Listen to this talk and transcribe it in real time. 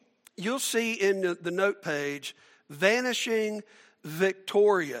you'll see in the note page, Vanishing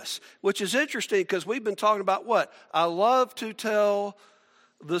Victorious, which is interesting because we've been talking about what? I love to tell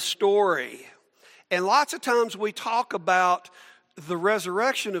the story. And lots of times we talk about the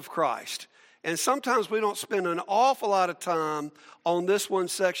resurrection of Christ. And sometimes we don't spend an awful lot of time on this one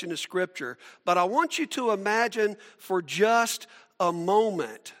section of Scripture. But I want you to imagine for just a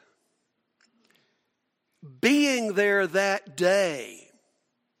moment being there that day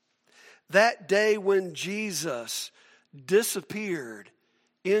when Jesus disappeared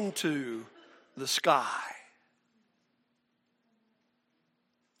into the sky.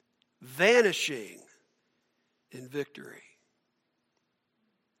 Vanishing in victory.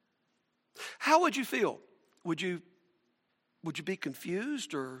 How would you feel? Would you be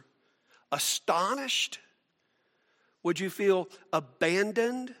confused or astonished? Would you feel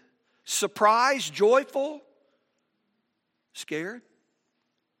abandoned, surprised, joyful, scared?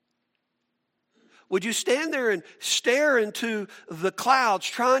 Would you stand there and stare into the clouds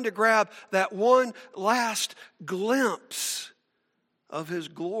trying to grab that one last glimpse of his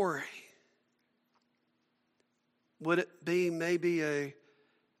glory? Would it be maybe a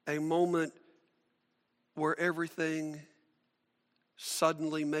moment where everything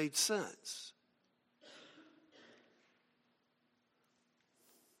suddenly made sense?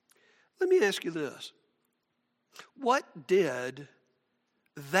 Let me ask you this. What did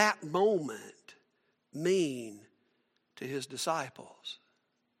that moment mean to his disciples?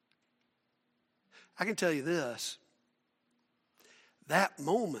 I can tell you this. That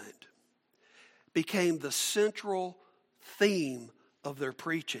moment became the central theme of their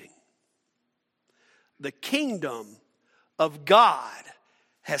preaching. The kingdom of God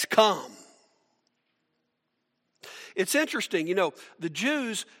has come. It's interesting, the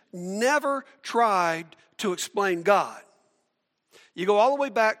Jews never tried to explain God. You go all the way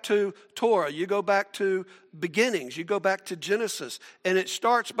back to Torah, you go back to beginnings, you go back to Genesis, and it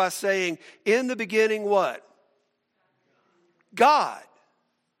starts by saying, in the beginning what? God.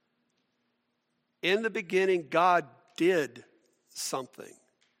 In the beginning, God did something.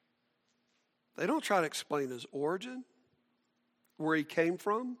 They don't try to explain his origin, where he came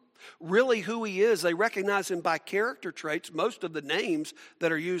from, really who he is. They recognize him by character traits. Most of the names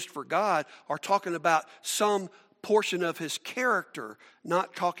that are used for God are talking about some portion of his character,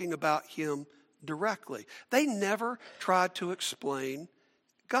 not talking about him directly. They never tried to explain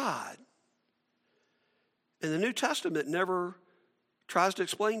God. And the New Testament never tries to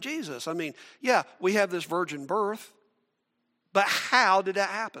explain Jesus. I mean, yeah, we have this virgin birth, but how did that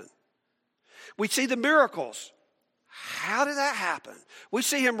happen? We see the miracles. How did that happen? We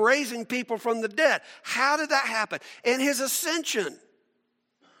see him raising people from the dead. How did that happen? And his ascension.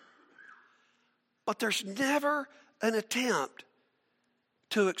 But there's never an attempt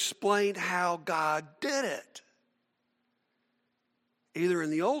to explain how God did it, either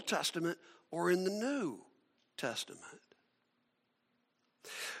in the Old Testament or in the New Testament.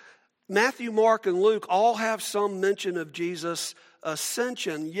 Matthew, Mark, and Luke all have some mention of Jesus'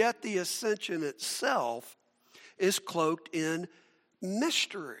 ascension, yet the ascension itself is cloaked in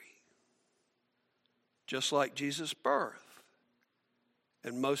mystery, just like Jesus' birth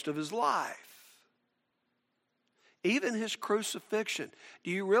and most of his life. Even his crucifixion.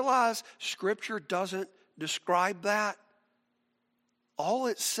 Do you realize Scripture doesn't describe that? All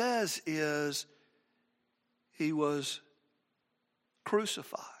it says is he was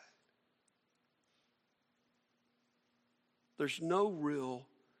crucified. There's no real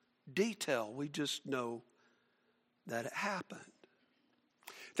detail. We just know that it happened.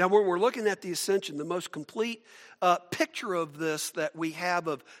 Now, when we're looking at the ascension, the most complete picture of this that we have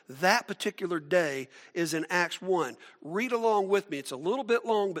of that particular day is in Acts 1. Read along with me. It's a little bit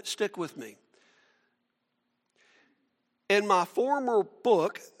long, but stick with me. In my former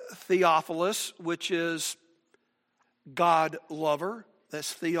book, Theophilus, which is God lover,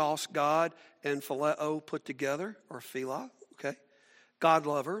 that's theos, God, and phileo put together, or phila, okay? God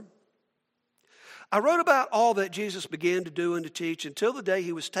lover. I wrote about all that Jesus began to do and to teach until the day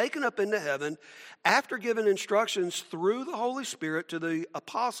he was taken up into heaven after giving instructions through the Holy Spirit to the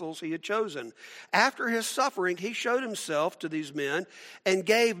apostles he had chosen. After his suffering, he showed himself to these men and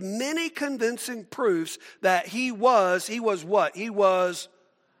gave many convincing proofs that he was what? He was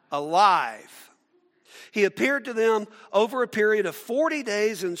alive. He appeared to them over a period of 40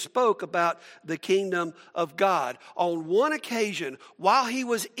 days and spoke about the kingdom of God. On one occasion, while he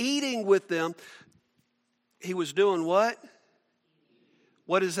was eating with them, he was doing what?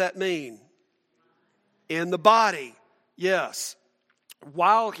 What does that mean? In the body, yes.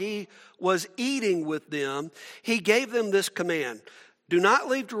 While he was eating with them, he gave them this command: Do not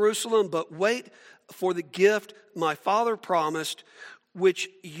leave Jerusalem, but wait for the gift my Father promised, which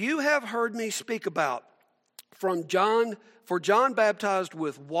you have heard me speak about. For John baptized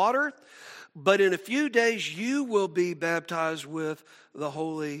with water, but in a few days you will be baptized with the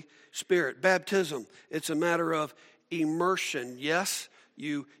Holy Spirit. Baptism, it's a matter of immersion. Yes,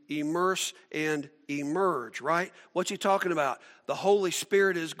 you immerse and emerge, right? What's he talking about? The Holy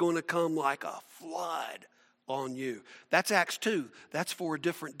Spirit is going to come like a flood on you. That's Acts 2. That's for a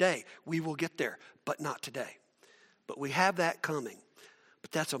different day. We will get there, but not today. But we have that coming.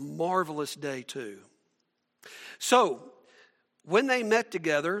 But that's a marvelous day too. So, when they met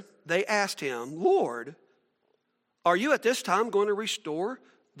together, they asked him, Lord, are you at this time going to restore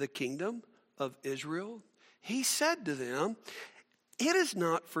the kingdom of Israel? He said to them, it is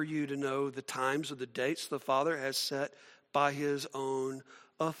not for you to know the times or the dates the Father has set by his own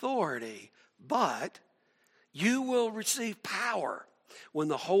authority, but you will receive power when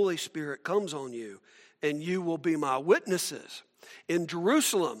the Holy Spirit comes on you, and you will be my witnesses in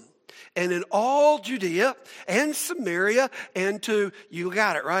Jerusalem and in all Judea and Samaria and to, you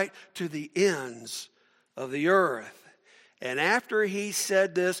got it right, to the ends of the earth. And after he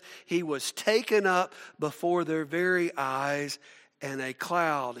said this, he was taken up before their very eyes, and a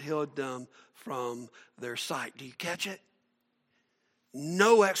cloud hid them from their sight. Do you catch it?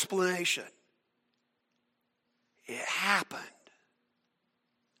 No explanation. It happened.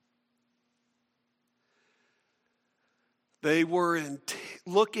 They were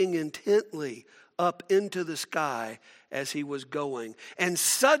looking intently up into the sky as he was going. And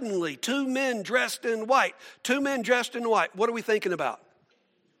suddenly, two men dressed in white. What are we thinking about?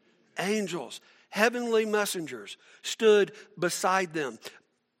 Angels, heavenly messengers, stood beside them.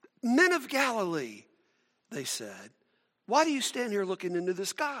 Men of Galilee, they said, why do you stand here looking into the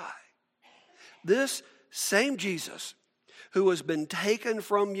sky? This same Jesus who has been taken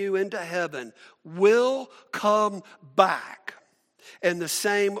from you into heaven will come back in the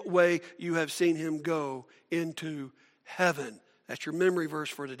same way you have seen him go into heaven. That's your memory verse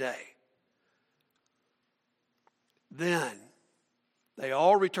for today. Then they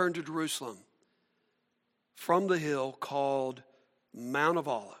all returned to Jerusalem from the hill called Mount of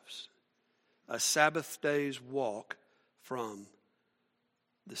Olives, a Sabbath day's walk from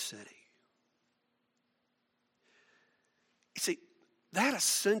the city. You see, that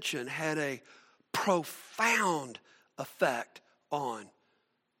ascension had a profound effect on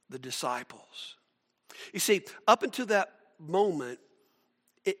the disciples. You see, up until that moment,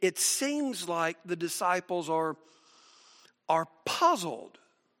 it seems like the disciples are puzzled.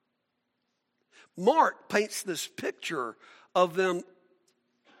 Mark paints this picture of them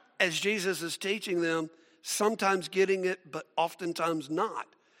as Jesus is teaching them, sometimes getting it, but oftentimes not,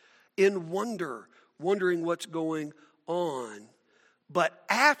 in wondering what's going on. But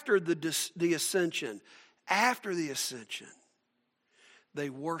after the ascension, they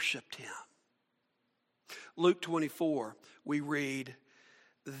worshiped him. Luke 24, we read,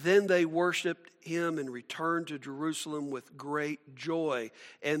 then they worshiped him and returned to Jerusalem with great joy.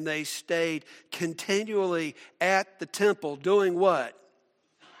 And they stayed continually at the temple doing what?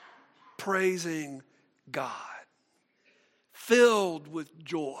 Praising God. Filled with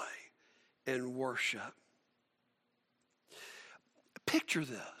joy and worship. Picture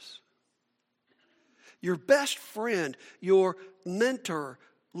this. Your best friend, your mentor,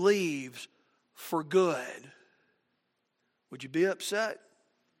 leaves for good. Would you be upset?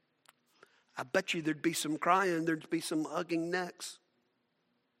 I bet you there'd be some crying, there'd be some hugging necks.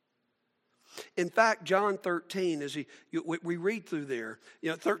 In fact, John 13, we read through there,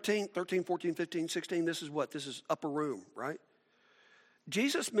 13, 14, 15, 16, this is what? This is upper room, right?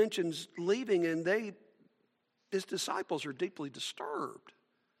 Jesus mentions leaving, and his disciples are deeply disturbed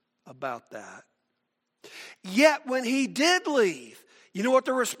about that. Yet when he did leave, you know what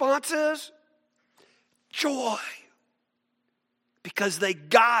the response is? Joy. Because they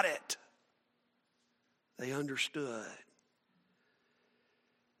got it. They understood.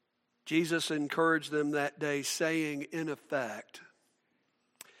 Jesus encouraged them that day, saying, in effect,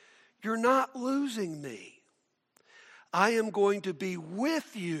 you're not losing me. I am going to be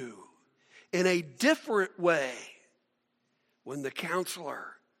with you in a different way when the counselor,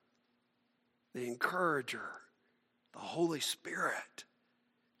 the encourager, the Holy Spirit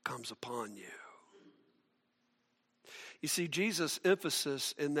comes upon you. You see, Jesus'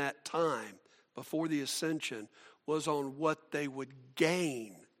 emphasis in that time before the ascension was on what they would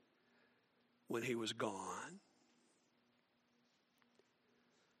gain when he was gone.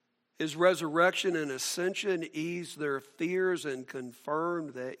 His resurrection and ascension eased their fears and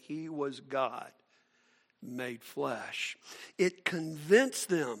confirmed that he was God made flesh. It convinced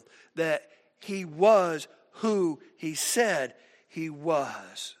them that he was who he said he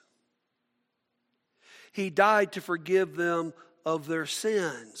was. He died to forgive them of their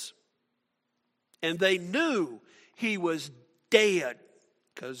sins. And they knew he was dead.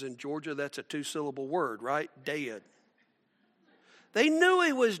 Because in Georgia, that's a 2-syllable word, right? Dead. They knew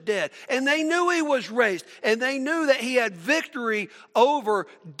he was dead. And they knew he was raised. And they knew that he had victory over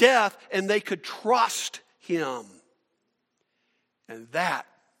death. And they could trust him. And that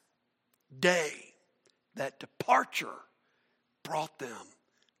day, that departure, brought them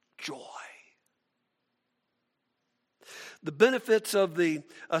joy. The benefits of the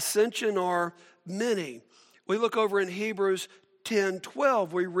ascension are many. We look over in Hebrews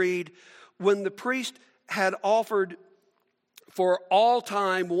 10:12, we read, when the priest had offered for all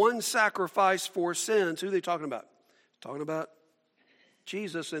time one sacrifice for sins. Who are they talking about? Talking about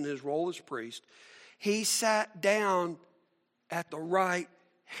Jesus in his role as priest. He sat down at the right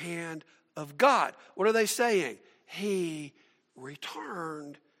hand of God. What are they saying? He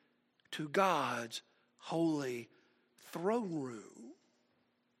returned to God's holy throne room.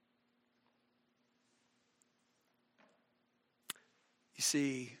 You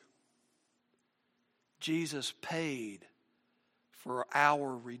see, Jesus paid for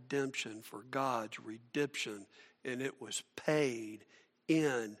our redemption, for God's redemption, and it was paid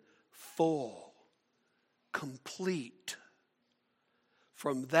in full, complete.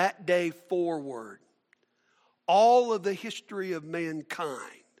 From that day forward, all of the history of mankind,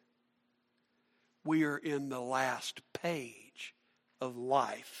 we are in the last page of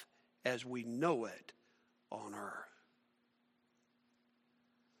life as we know it on earth.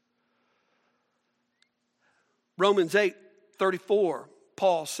 Romans 8:34,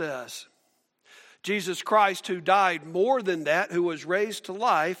 Paul says, Jesus Christ, who died more than that, who was raised to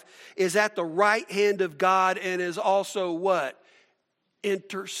life, is at the right hand of God and is also what?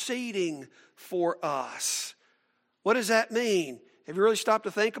 Interceding for us. What does that mean? Have you really stopped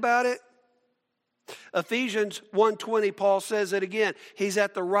to think about it? Ephesians 1:20, Paul says it again. He's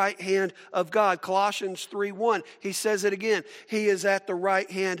at the right hand of God. Colossians 3:1, he says it again. He is at the right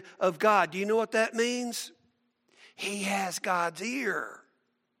hand of God. Do you know what that means? He has God's ear.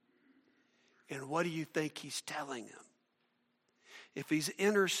 And what do you think he's telling him? If he's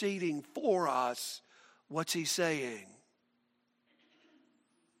interceding for us, what's he saying?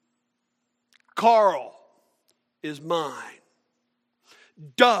 Carl is mine.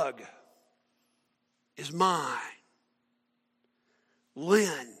 Doug is mine.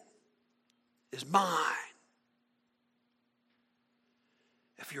 Lynn is mine.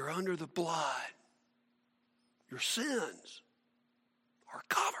 If you're under the blood, your sins are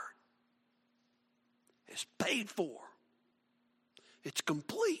covered. It's paid for. It's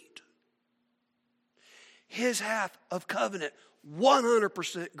complete. His half of covenant,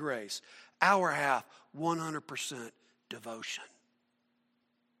 100% grace. Our half, 100% devotion.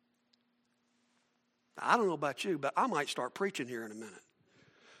 I don't know about you, but I might start preaching here in a minute.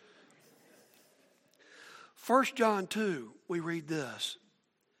 1 John 2, we read this.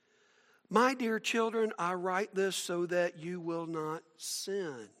 My dear children, I write this so that you will not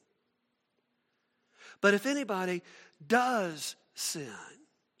sin. But if anybody does sin,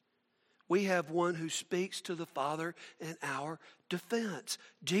 we have one who speaks to the Father in our defense.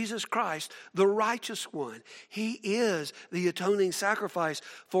 Jesus Christ, the righteous one. He is the atoning sacrifice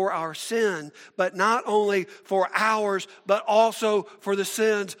for our sin, but not only for ours, but also for the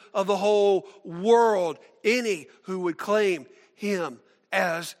sins of the whole world. Any who would claim him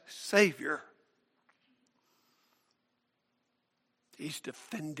as Savior. He's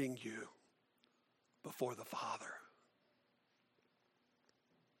defending you before the Father.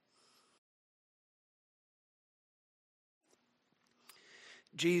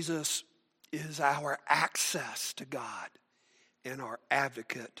 Jesus is our access to God and our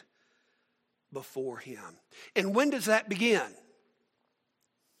advocate before him. And when does that begin?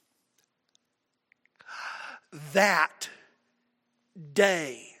 That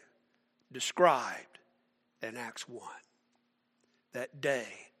day described in Acts 1. That day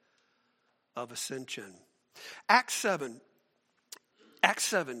of ascension. Acts 7,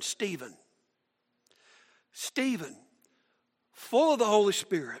 Stephen, full of the Holy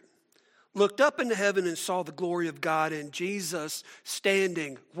Spirit, looked up into heaven and saw the glory of God and Jesus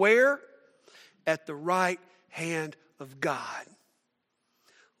standing where? At the right hand of God.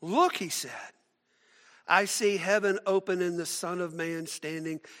 Look, he said, I see heaven open and the Son of Man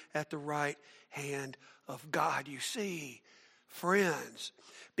standing at the right hand of God. You see, Friends,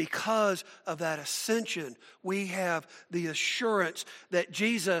 because of that ascension, we have the assurance that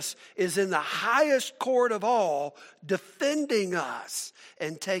Jesus is in the highest court of all, defending us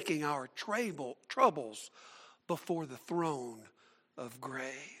and taking our troubles before the throne of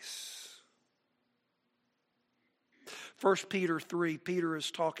grace. 1 Peter 3, Peter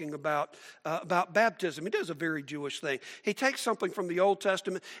is talking about baptism. He does a very Jewish thing. He takes something from the Old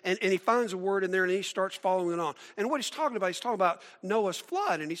Testament and he finds a word in there and he starts following it on. And what he's talking about Noah's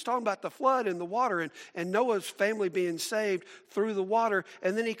flood. And he's talking about the flood and the water and Noah's family being saved through the water.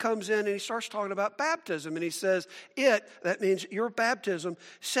 And then he comes in and he starts talking about baptism. And he says, that means your baptism,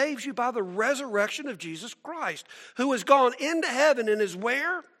 saves you by the resurrection of Jesus Christ, who has gone into heaven and is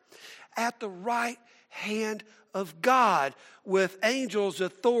where? At the right hand of God, with angels,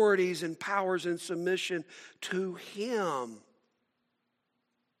 authorities, and powers in submission to him.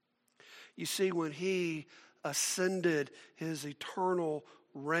 You see, when he ascended, his eternal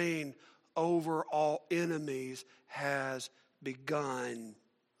reign over all enemies has begun.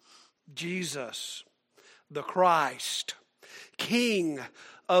 Jesus, the Christ, King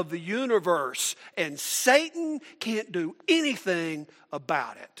of the universe, and Satan can't do anything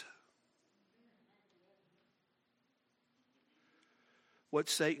about it. What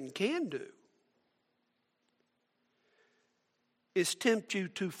Satan can do is tempt you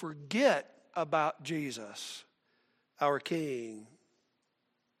to forget about Jesus, our King.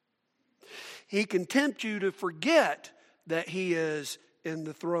 He can tempt you to forget that he is in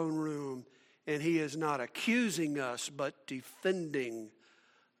the throne room and he is not accusing us but defending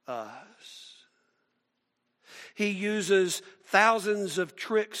us. He uses thousands of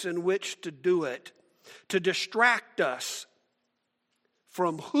tricks in which to do it, to distract us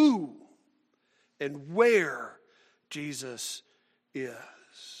from who and where Jesus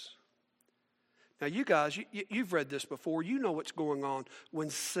is. Now, you guys, you've read this before. You know what's going on when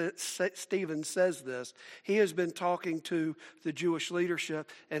Stephen says this. He has been talking to the Jewish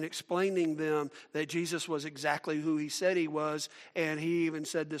leadership and explaining them that Jesus was exactly who he said he was, and he even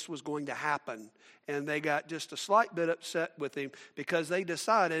said this was going to happen. And they got just a slight bit upset with him because they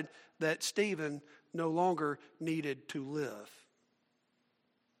decided that Stephen no longer needed to live.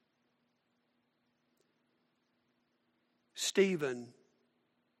 Stephen,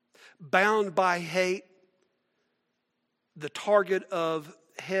 bound by hate, the target of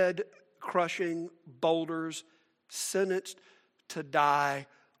head-crushing boulders, sentenced to die,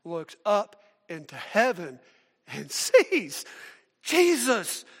 looks up into heaven and sees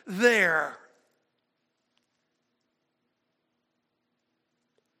Jesus there.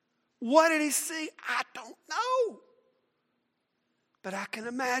 What did he see? I don't know. But I can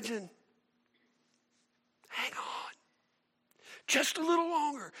imagine. Hang on. Just a little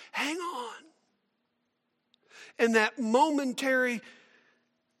longer. Hang on. And that momentary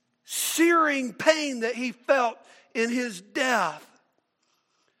searing pain that he felt in his death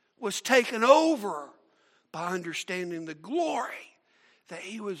was taken over by understanding the glory that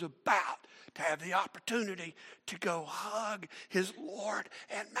he was about to have the opportunity to go hug his Lord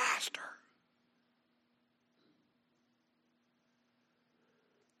and Master.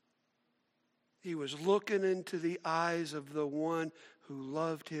 He was looking into the eyes of the one who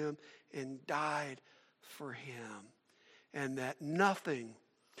loved him and died for him. And that nothing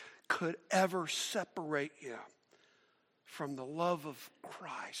could ever separate him from the love of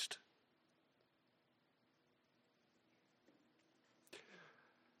Christ.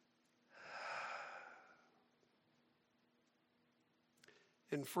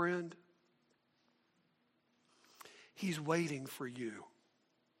 And friend, he's waiting for you.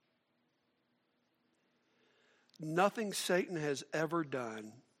 Nothing Satan has ever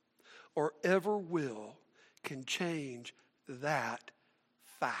done or ever will can change that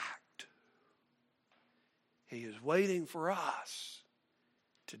fact. He is waiting for us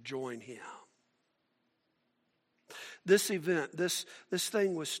to join him. This event, this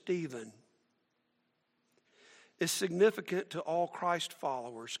thing with Stephen, is significant to all Christ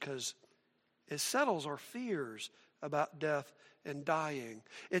followers because it settles our fears about death and dying.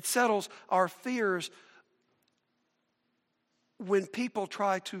 It settles our fears when people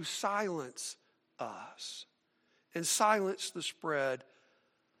try to silence us and silence the spread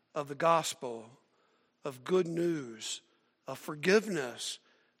of the gospel, of good news, of forgiveness,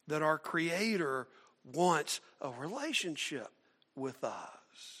 that our Creator wants a relationship with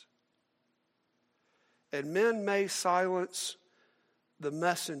us. And men may silence the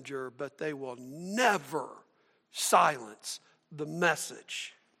messenger, but they will never silence the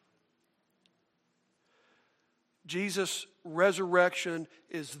message. Jesus' resurrection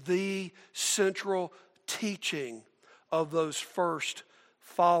is the central teaching of those first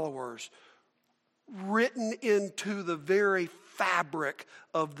followers, written into the very fabric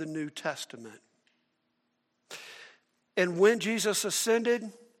of the New Testament. And when Jesus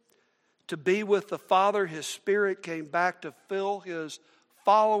ascended to be with the Father, his Spirit came back to fill his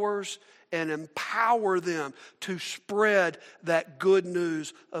followers and empower them to spread that good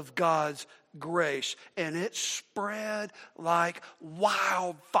news of God's grace. And it spread like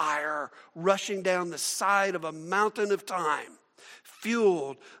wildfire rushing down the side of a mountain of time,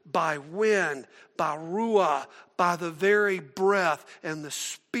 fueled by wind, by ruah, by the very breath and the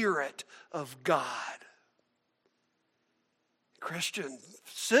Spirit of God. Christian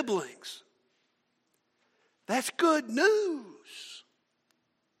siblings, that's good news.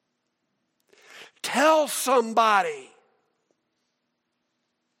 Tell somebody.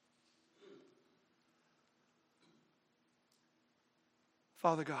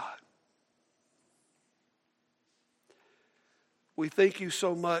 Father God, we thank you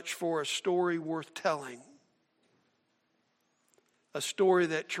so much for a story worth telling, a story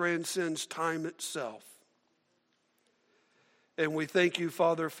that transcends time itself. And we thank you,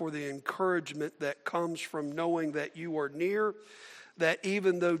 Father, for the encouragement that comes from knowing that you are near, that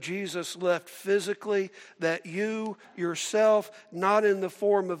even though Jesus left physically, that you yourself, not in the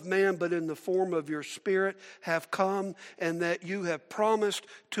form of man, but in the form of your Spirit, have come, and that you have promised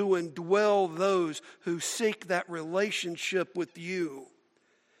to indwell those who seek that relationship with you,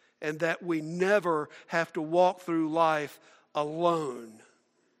 and that we never have to walk through life alone.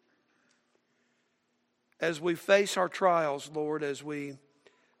 As we face our trials, Lord, as we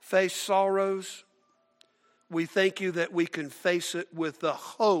face sorrows, we thank you that we can face it with the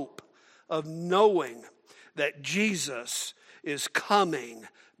hope of knowing that Jesus is coming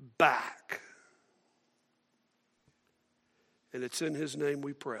back. And it's in his name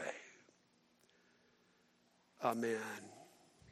we pray. Amen.